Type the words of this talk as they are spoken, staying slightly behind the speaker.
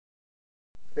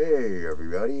Hey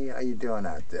everybody, how you doing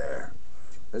out there?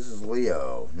 This is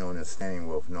Leo, known as Standing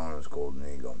Wolf, known as Golden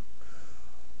Eagle.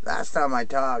 Last time I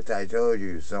talked, I told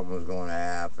you something was going to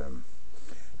happen.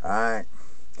 Alright?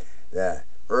 The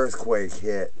earthquake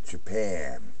hit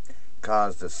Japan,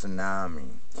 caused a tsunami.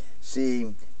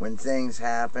 See, when things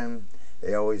happen,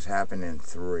 they always happen in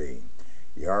three.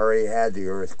 You already had the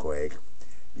earthquake,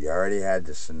 you already had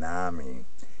the tsunami.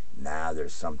 Now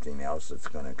there's something else that's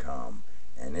going to come,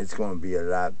 and it's going to be a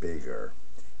lot bigger,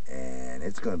 and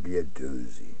it's going to be a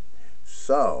doozy.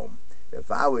 So,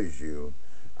 if I was you,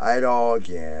 I'd all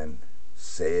again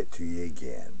say it to you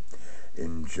again.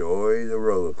 Enjoy the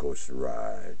roller coaster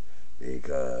ride,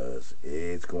 because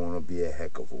it's going to be a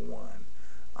heck of a one.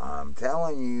 I'm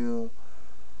telling you,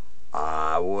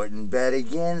 I wouldn't bet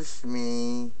against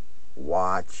me.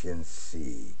 Watch and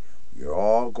see. You're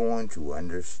all going to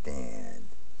understand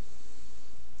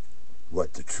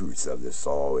what the truth of this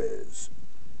all is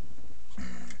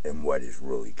and what is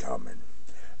really coming.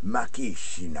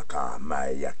 Makishi naka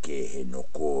mayake he no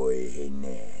koi he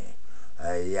ne.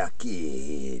 Ayaki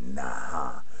he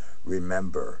naha.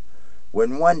 Remember,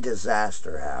 when one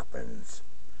disaster happens,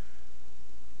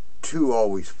 two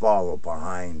always follow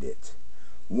behind it.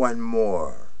 One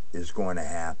more is going to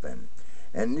happen.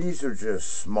 And these are just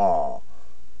small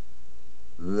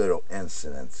little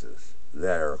incidences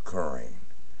that are occurring.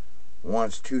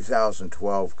 Once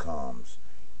 2012 comes,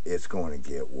 it's going to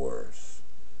get worse.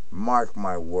 Mark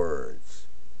my words.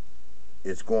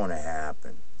 It's going to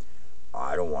happen.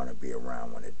 I don't want to be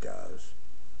around when it does.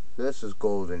 This is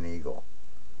Golden Eagle.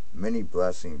 Many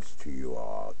blessings to you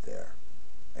all out there,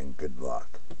 and good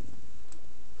luck.